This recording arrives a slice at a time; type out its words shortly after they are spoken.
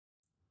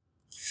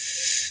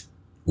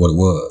what it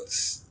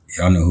was.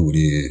 Y'all know who it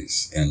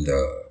is. And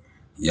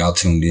y'all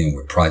tuned in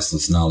with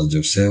priceless knowledge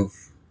of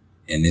self.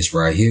 And this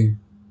right here,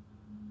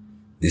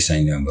 this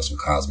ain't nothing but some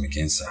cosmic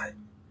insight.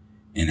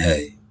 And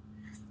hey,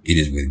 it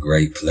is with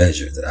great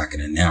pleasure that I can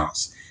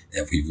announce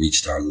that we've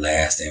reached our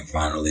last and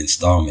final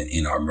installment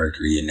in our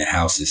Mercury in the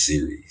Houses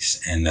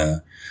series.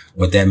 And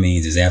what that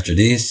means is after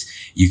this,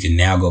 you can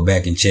now go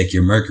back and check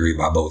your Mercury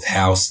by both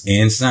house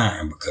and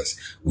sign, because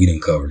we done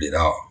covered it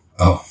all.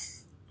 Oh,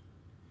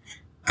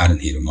 I done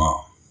hit them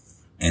all.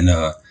 And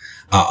I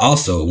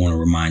also want to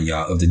remind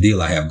y'all of the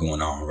deal I have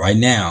going on. Right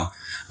now,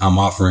 I'm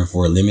offering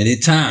for a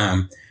limited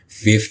time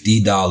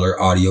 $50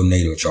 audio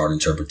natal chart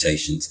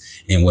interpretations.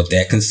 And what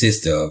that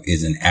consists of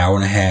is an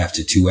 1.5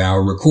 to 2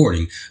 hour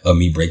recording of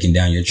me breaking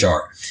down your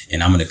chart.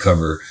 And I'm going to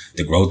cover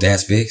the growth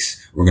aspects.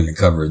 We're going to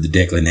cover the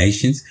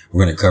declinations.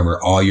 We're going to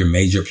cover all your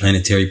major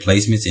planetary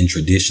placements in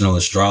traditional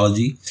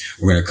astrology.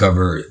 We're going to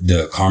cover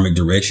the karmic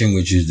direction,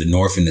 which is the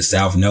north and the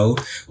south node.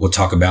 We'll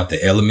talk about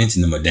the elements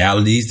and the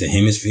modalities, the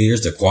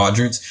hemispheres, the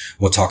quadrants.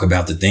 We'll talk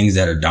about the things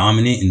that are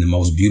dominant in the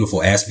most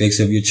beautiful aspects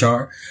of your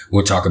chart.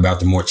 We'll talk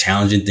about the more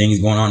challenging things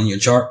going on in your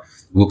chart.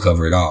 We'll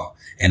cover it all.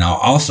 And I'll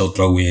also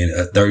throw in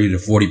a 30 to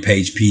 40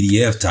 page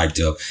PDF typed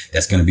up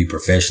that's going to be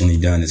professionally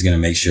done. It's going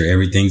to make sure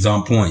everything's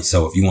on point.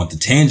 So if you want the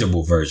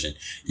tangible version,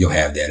 you'll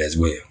have that as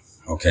well.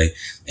 Okay.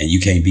 And you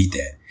can't beat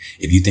that.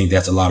 If you think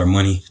that's a lot of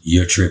money,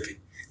 you're tripping.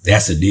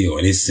 That's a deal.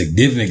 And it's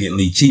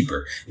significantly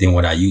cheaper than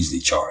what I usually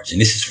charge. And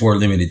this is for a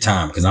limited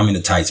time because I'm in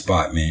a tight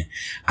spot, man.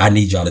 I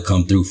need y'all to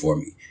come through for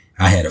me.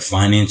 I had a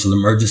financial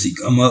emergency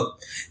come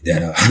up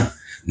that,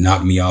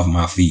 knocked me off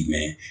my feet,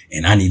 man.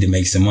 And I need to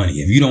make some money.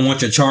 If you don't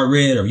want your chart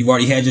read, or you've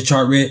already had your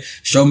chart read,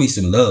 show me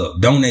some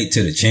love. Donate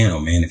to the channel,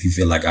 man. If you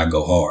feel like I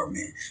go hard,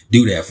 man,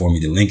 do that for me.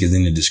 The link is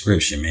in the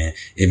description, man.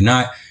 If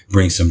not,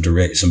 bring some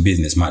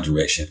business my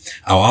direction.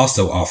 I'll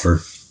also offer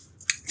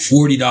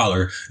 $40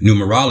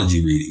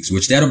 numerology readings,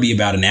 which that'll be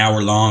about an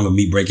hour long of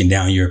me breaking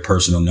down your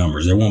personal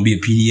numbers. There won't be a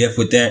PDF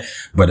with that,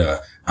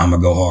 but, I'm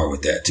going to go hard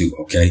with that too.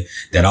 Okay.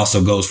 That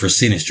also goes for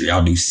synastry.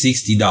 I'll do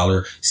 $60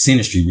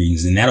 synastry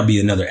readings, and that'll be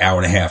another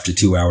 1.5 to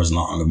 2 hours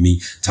long of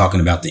me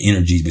talking about the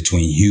energies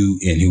between you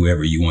and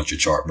whoever you want your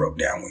chart broke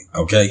down with.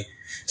 Okay.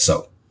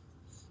 So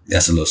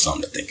that's a little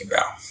something to think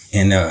about.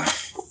 And,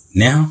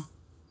 now,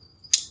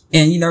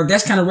 and you know,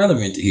 that's kind of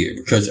relevant to here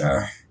because,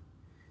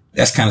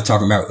 that's kind of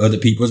talking about other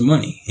people's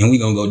money, and we're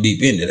going to go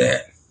deep into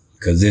that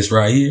because this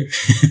right here,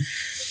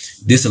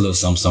 this a little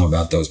something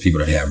about those people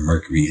that have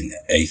Mercury in the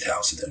 8th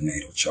house of their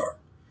natal chart.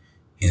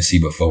 And see,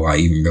 before I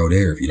even go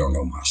there, if you don't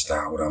know my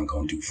style, what I'm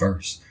going to do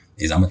first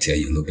is I'm going to tell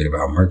you a little bit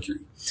about Mercury.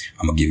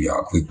 I'm going to give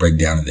y'all a quick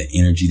breakdown of the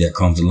energy that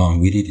comes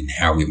along with it and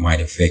how it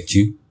might affect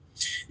you.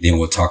 Then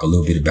we'll talk a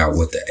little bit about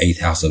what the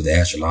 8th house of the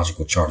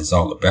astrological chart is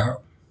all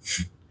about.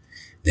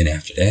 Then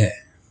after that,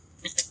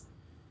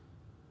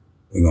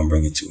 we're going to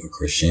bring it to a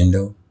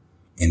crescendo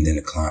and then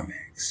a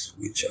climax,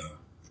 which,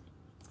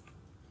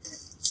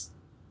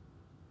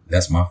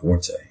 that's my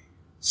forte.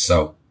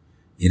 So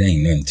it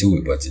ain't nothing to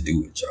it but to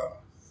do it, y'all.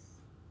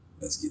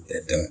 Let's get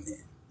that done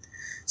then.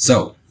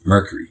 So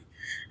Mercury.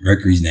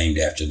 Mercury's named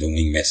after the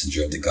winged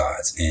messenger of the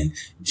gods. And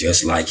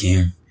just like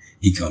him,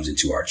 he comes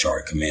into our chart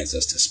and commands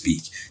us to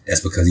speak.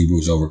 That's because he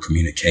rules over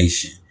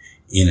communication,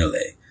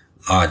 intellect,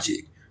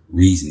 logic,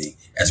 reasoning,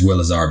 as well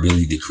as our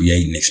ability to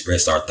create and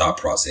express our thought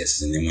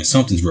processes. And then when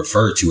something's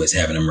referred to as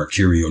having a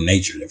mercurial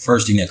nature, the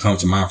first thing that comes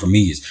to mind for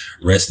me is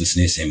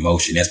restlessness and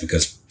motion. That's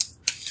because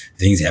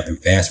things happen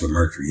fast with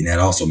Mercury, and that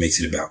also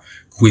makes it about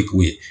quick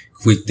wit,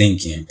 quick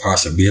thinking,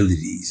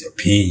 possibilities,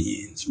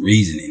 opinions,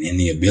 reasoning, and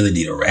the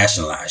ability to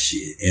rationalize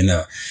shit. And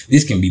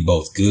this can be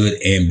both good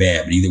and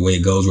bad, but either way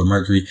it goes with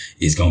Mercury,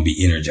 it's going to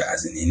be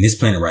energizing. And this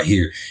planet right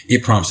here,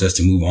 it prompts us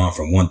to move on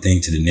from one thing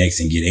to the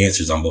next and get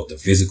answers on both the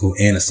physical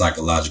and the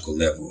psychological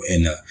level.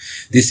 And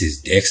this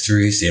is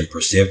dexterous and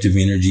perceptive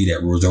energy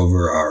that rules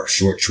over our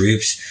short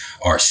trips,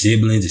 our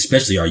siblings,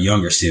 especially our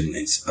younger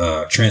siblings,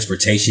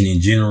 transportation in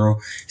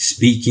general,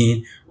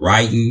 speaking,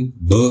 writing,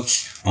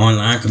 books,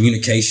 online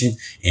communication,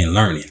 and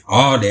learning.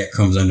 All that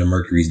comes under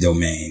Mercury's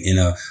domain.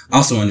 And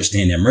also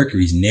understand that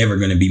Mercury's never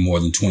going to be more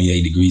than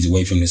 28 degrees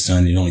away from the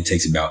sun. It only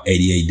takes about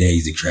 88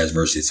 days to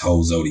traverse its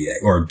whole zodiac,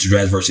 or to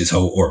traverse its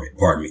whole orbit,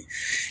 pardon me.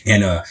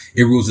 And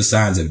it rules the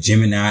signs of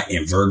Gemini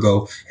and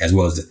Virgo, as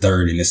well as the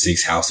 3rd and the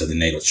 6th house of the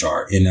natal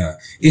chart. And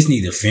it's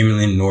neither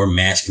feminine nor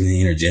masculine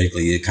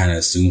energetically. It kind of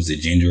assumes the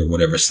gender of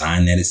whatever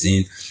sign that it's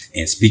in.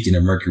 And speaking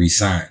of Mercury's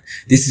sign,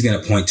 this is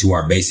going to point to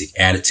our basic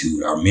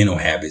attitude, our mental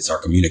habits, our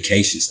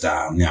communication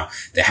style. Now,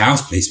 the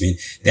house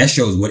placement, that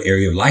shows what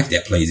area of life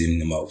that plays in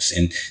the most.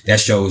 And that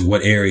shows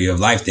what area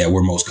of life that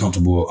we're most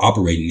comfortable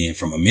operating in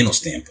from a mental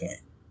standpoint.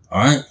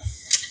 All right.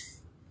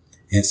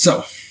 And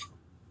so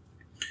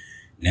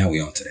now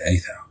we're on to the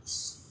 8th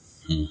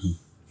house.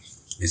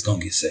 It's going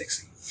to get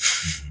sexy.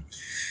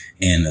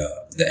 And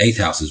the 8th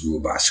house is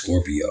ruled by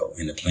Scorpio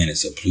and the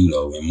planets of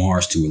Pluto and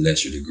Mars to a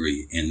lesser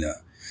degree. And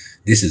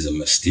this is a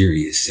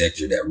mysterious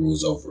sector that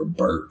rules over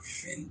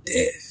birth and death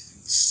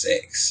and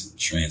sex and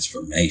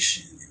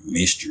transformation and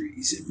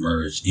mysteries and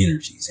merged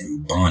energies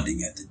and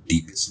bonding at the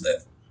deepest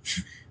level.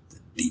 The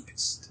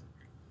deepest.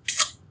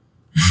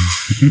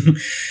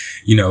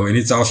 You know, and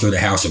it's also the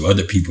house of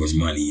other people's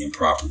money and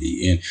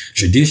property. And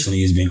traditionally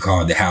it's been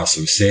called the house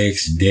of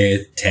sex,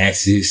 death,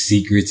 taxes,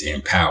 secrets,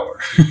 and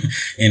power.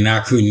 And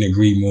I couldn't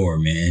agree more,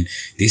 man.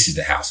 This is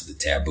the house of the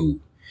taboo.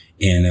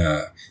 And,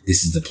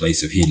 this is the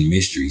place of hidden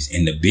mysteries.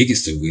 And the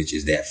biggest of which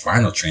is that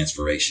final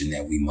transformation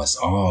that we must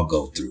all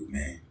go through,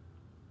 man.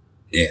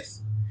 Death.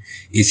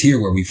 It's here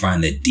where we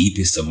find the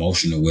deepest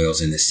emotional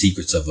wells and the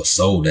secrets of a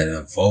soul that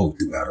unfold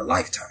throughout a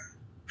lifetime.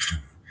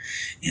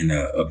 And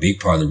a big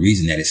part of the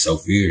reason that it's so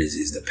feared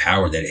is the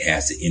power that it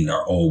has to end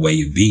our old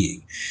way of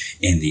being.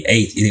 And the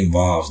eighth, it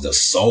involves the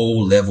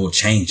soul level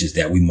changes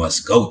that we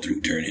must go through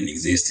during an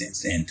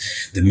existence. And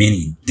the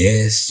many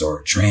deaths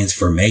or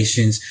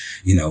transformations,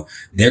 you know,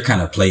 they're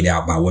kind of played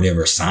out by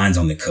whatever signs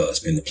on the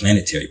cusp and the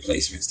planetary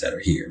placements that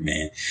are here,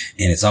 man.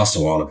 And it's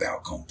also all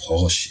about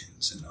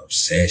compulsions and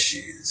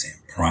obsessions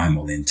and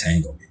primal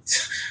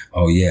entanglements.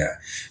 Oh yeah.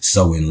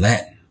 So in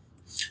Latin,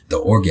 the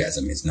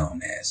orgasm is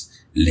known as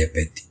le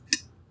petit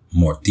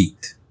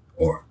mortit,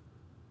 or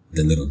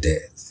the little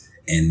death.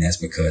 And that's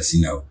because,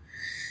 you know,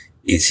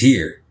 it's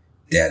here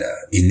that,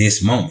 in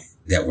this moment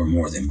that we're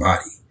more than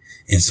body.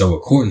 And so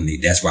accordingly,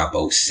 that's why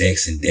both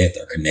sex and death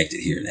are connected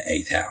here in the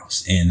eighth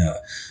house. And,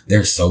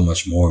 there's so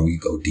much more. We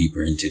go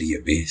deeper into the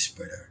abyss,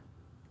 but,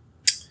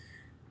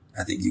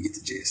 I think you get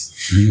the gist.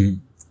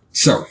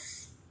 So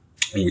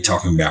when we're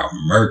talking about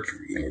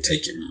Mercury and we're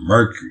taking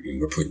Mercury and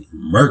we're putting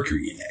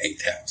Mercury in the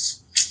eighth house.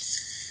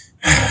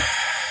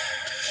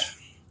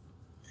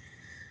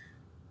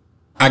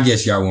 I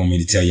guess y'all want me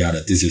to tell y'all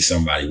that this is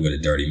somebody with a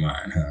dirty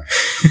mind, huh?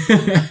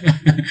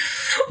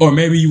 Or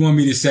maybe you want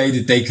me to say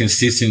that they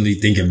consistently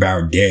think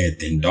about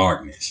death and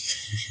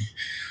darkness.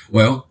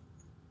 Well,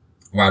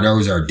 while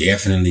those are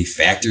definitely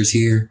factors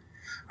here,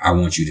 I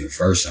want you to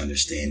first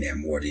understand that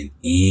more than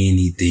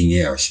anything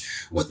else,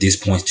 what this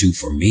points to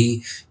for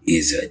me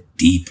is a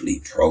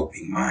deeply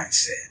probing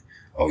mindset.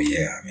 Oh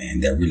yeah, man,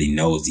 that really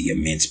knows the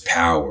immense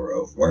power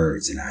of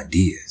words and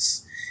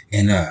ideas.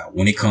 And,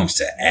 when it comes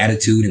to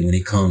attitude and when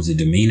it comes to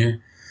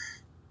demeanor,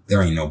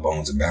 there ain't no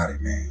bones about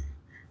it, man.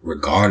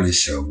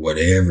 Regardless of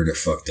whatever the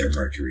fuck their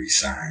Mercury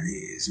sign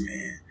is,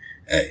 man.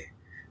 Hey,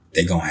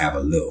 they gonna have a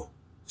little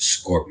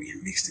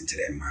Scorpion mixed into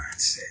that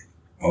mindset.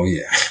 Oh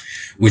yeah.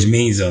 Which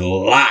means a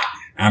lot.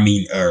 I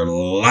mean, a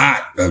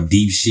lot of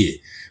deep shit.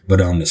 But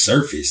on the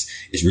surface,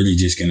 it's really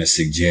just going to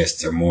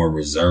suggest a more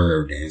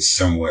reserved and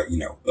somewhat, you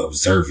know,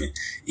 observant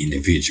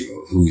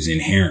individual who's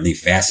inherently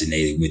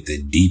fascinated with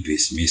the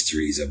deepest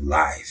mysteries of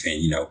life.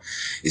 And, you know,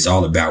 it's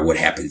all about what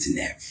happens in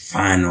that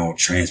final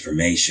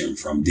transformation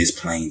from this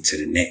plane to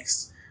the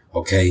next.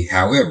 Okay.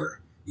 However,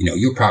 you know,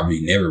 you'll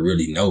probably never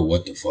really know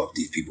what the fuck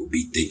these people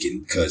be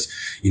thinking because,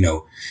 you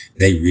know,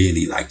 they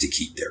really like to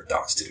keep their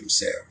thoughts to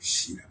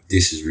themselves. You know,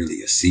 this is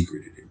really a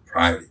secretive and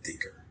private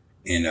thinker.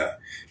 And,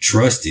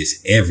 trust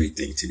is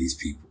everything to these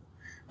people.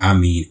 I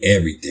mean,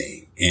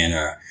 everything.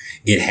 And,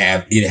 it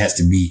has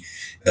to be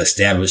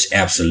established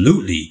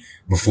absolutely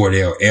before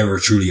they'll ever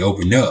truly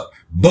open up.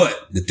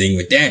 But the thing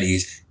with that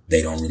is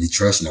they don't really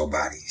trust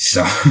nobody.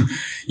 So,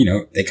 you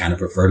know, they kind of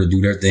prefer to do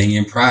their thing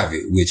in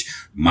private, which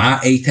my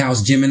eighth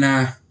house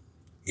Gemini,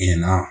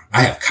 and,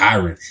 I have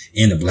Chiron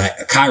and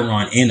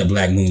the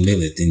black moon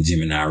Lilith in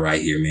Gemini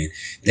right here, man.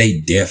 They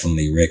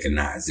definitely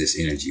recognize this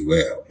energy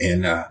well.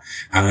 And, I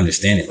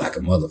understand it like a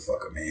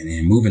motherfucker, man.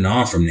 And moving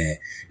on from that,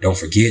 don't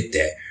forget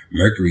that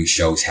Mercury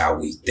shows how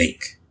we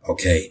think.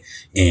 Okay.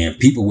 And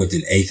people with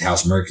an eighth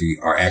house Mercury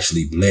are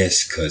actually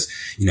blessed because,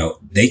 you know,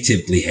 they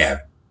typically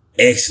have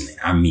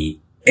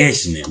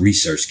excellent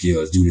research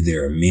skills due to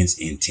their immense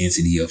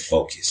intensity of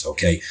focus.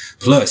 Okay.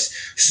 Plus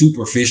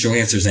superficial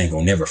answers ain't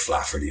gonna never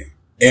fly for them.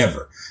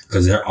 Ever,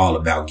 because they're all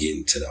about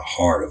getting to the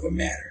heart of a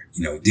matter.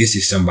 You know, this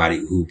is somebody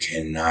who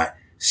cannot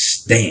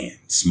stand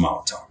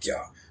small talk,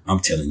 y'all.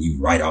 I'm telling you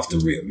right off the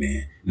rip,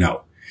 man.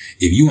 No,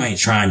 if you ain't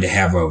trying to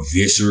have a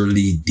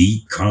viscerally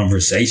deep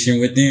conversation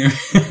with them,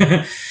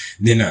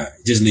 then,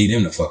 just leave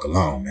them the fuck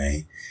alone,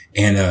 man.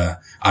 And,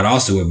 I'd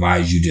also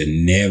advise you to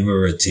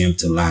never attempt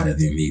to lie to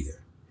them either.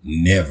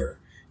 Never.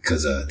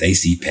 Cause, they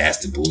see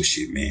past the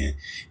bullshit, man.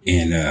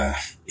 And,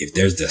 if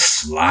there's the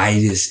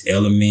slightest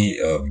element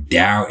of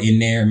doubt in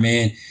there,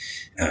 man,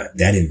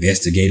 that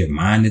investigative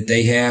mind that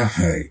they have,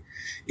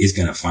 is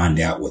going to find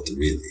out what the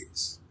real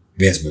is.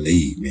 Best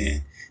believe,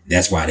 man.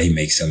 That's why they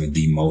make some of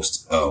the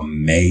most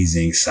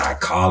amazing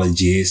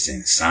psychologists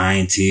and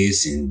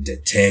scientists and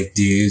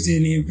detectives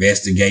and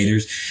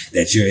investigators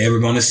that you're ever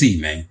going to see,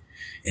 man.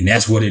 And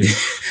that's what it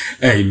is.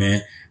 Hey,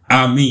 man,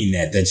 I mean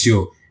that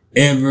you're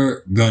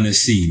ever gonna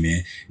see,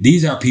 man.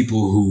 These are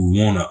people who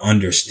want to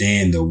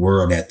understand the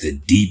world at the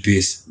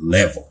deepest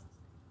level.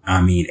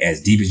 I mean,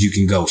 as deep as you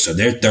can go. So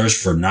their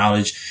thirst for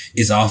knowledge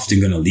is often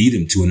going to lead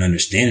them to an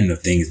understanding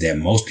of things that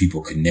most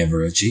people could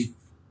never achieve.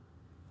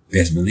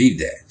 Best believe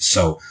that.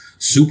 So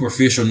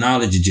superficial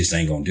knowledge, it just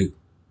ain't gonna do.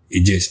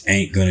 It just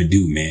ain't gonna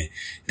do, man.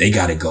 They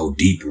got to go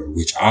deeper,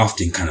 which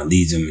often kind of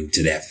leads them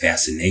into that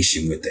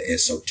fascination with the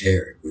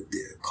esoteric, with the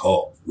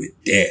occult, with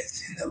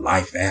death and the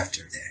life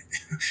after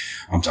that.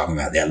 I'm talking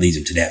about that leads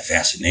them to that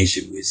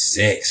fascination with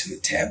sex and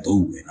the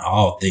taboo and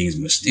all things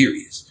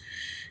mysterious.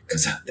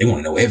 Cause they want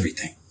to know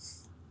everything.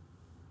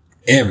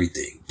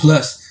 Everything.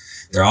 Plus,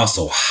 they're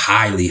also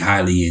highly,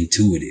 highly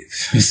intuitive.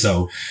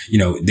 So, you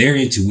know, their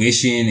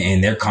intuition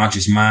and their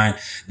conscious mind,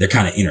 they're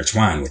kind of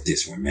intertwined with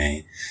this one,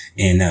 man.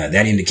 And,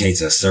 that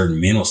indicates a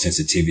certain mental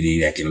sensitivity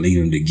that can lead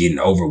them to getting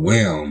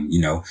overwhelmed, you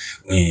know,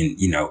 when,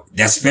 you know,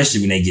 that's especially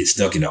when they get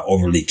stuck in an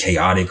overly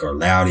chaotic or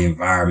loud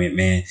environment,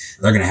 man.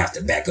 They're going to have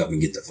to back up and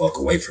get the fuck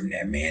away from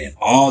that, man. And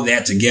all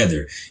that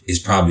together is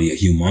probably a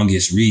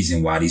humongous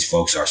reason why these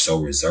folks are so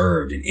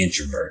reserved and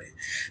introverted.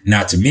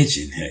 Not to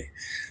mention, hey,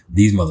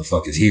 these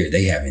motherfuckers here,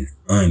 they have an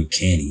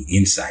uncanny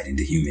insight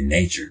into human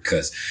nature,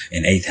 because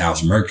in 8th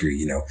house Mercury,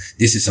 you know,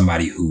 this is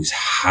somebody who's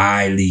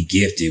highly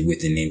gifted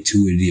with an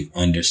intuitive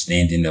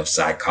understanding of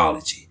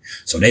psychology.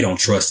 So they don't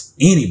trust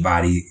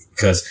anybody,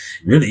 because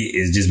really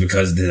it's just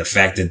because of the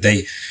fact that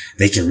they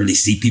can really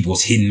see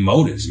people's hidden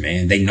motives,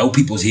 man. They know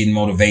people's hidden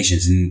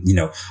motivations, and, you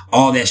know,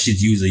 all that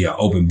shit's usually an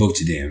open book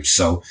to them.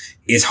 So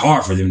it's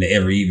hard for them to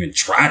ever even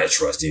try to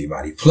trust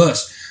anybody.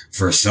 Plus,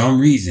 for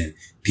some reason,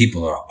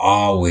 people are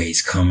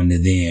always coming to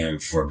them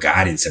for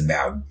guidance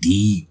about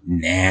deep,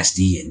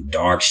 nasty, and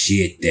dark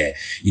shit that,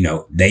 you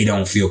know, they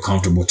don't feel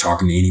comfortable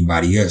talking to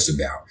anybody else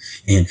about.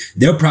 And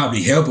they'll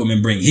probably help them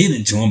and bring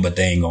healing to them, but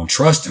they ain't gonna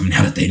trust them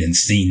now that they done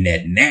seen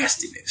that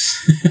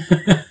nastiness.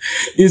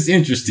 It's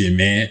interesting,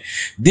 man.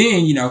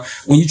 Then, you know,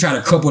 when you try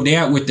to couple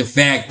that with the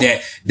fact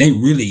that they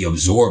really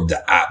absorb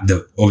the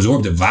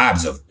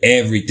vibes of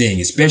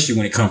everything, especially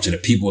when it comes to the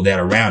people that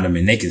are around them,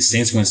 and they can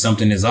sense when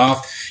something is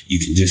off, you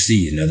can just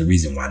see another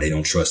reason why they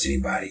don't trust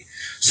anybody.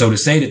 So to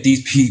say that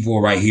these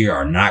people right here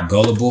are not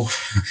gullible,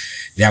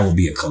 that would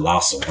be a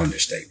colossal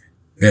understatement.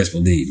 Best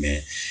believe,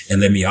 man.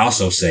 And let me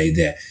also say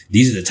that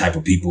these are the type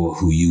of people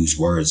who use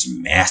words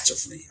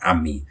masterfully. I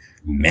mean,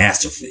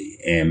 masterfully.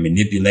 And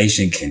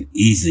manipulation can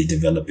easily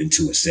develop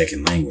into a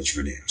second language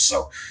for them.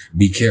 So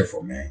be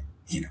careful, man.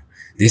 You know,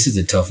 this is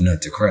a tough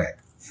nut to crack.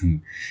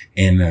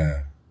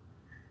 And,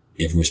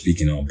 if we're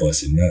speaking on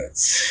busting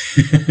nuts,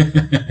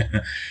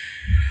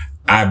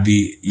 I'd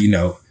be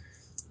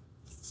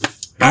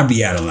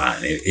out of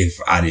line if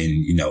I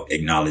didn't, you know,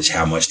 acknowledge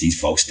how much these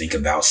folks think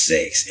about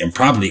sex, and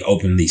probably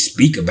openly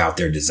speak about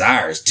their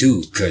desires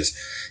too. Cause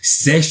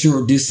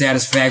sexual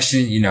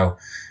dissatisfaction, you know,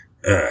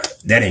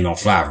 that ain't gonna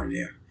fly for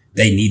them.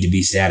 They need to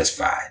be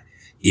satisfied.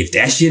 If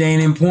that shit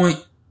ain't in point,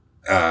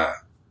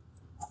 that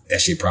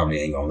shit probably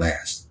ain't gonna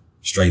last.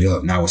 Straight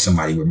up. Not with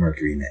somebody with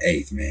Mercury in the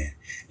 8th, man.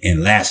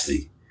 And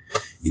lastly,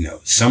 you know,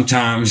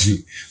 sometimes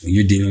when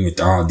you're dealing with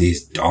all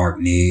this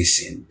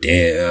darkness and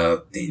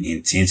depth and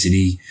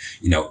intensity,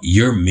 you know,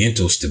 your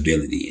mental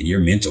stability and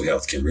your mental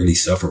health can really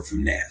suffer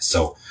from that.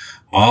 So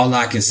all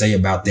I can say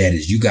about that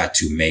is you got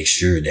to make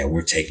sure that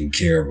we're taking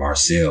care of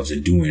ourselves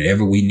and doing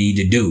whatever we need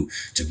to do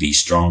to be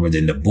stronger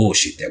than the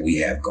bullshit that we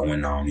have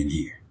going on in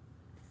here.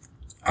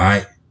 All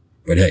right.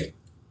 But hey,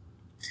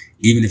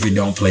 even if it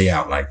don't play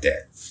out like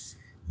that,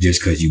 just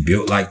because you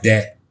built like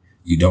that,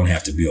 you don't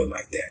have to build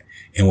like that.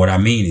 And what I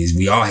mean is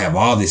we all have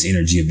all this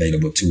energy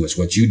available to us.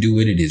 What you do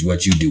with it is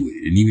what you do with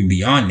it. And even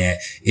beyond that,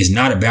 it's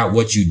not about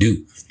what you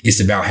do. It's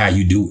about how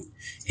you do it.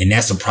 And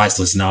that's some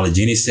priceless knowledge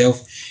in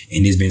itself.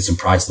 And there's been some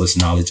priceless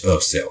knowledge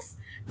of self.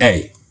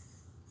 Hey,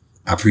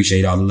 I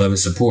appreciate all the love and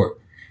support.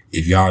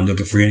 If y'all are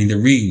looking for any of the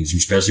readings,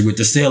 especially with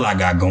the sale I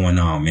got going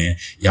on, man,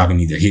 y'all can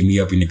either hit me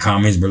up in the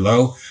comments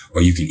below,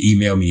 or you can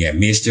email me at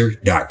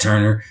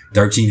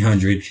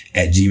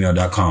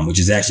mr.turner1300@gmail.com, which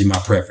is actually my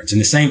preference.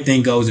 And the same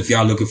thing goes if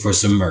y'all looking for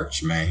some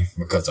merch, man,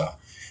 because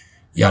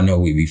y'all know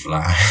we be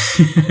fly.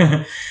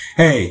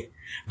 Hey,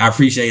 I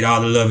appreciate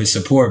all the love and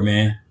support,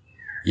 man.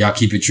 Y'all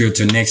keep it true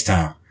till next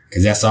time,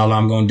 because that's all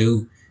I'm going to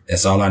do.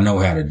 That's all I know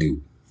how to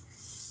do.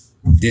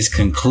 This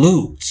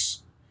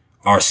concludes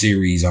our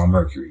series on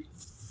Mercury.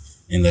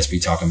 And let's be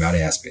talking about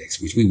aspects,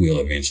 which we will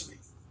eventually.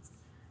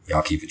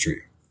 Y'all keep it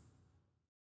true.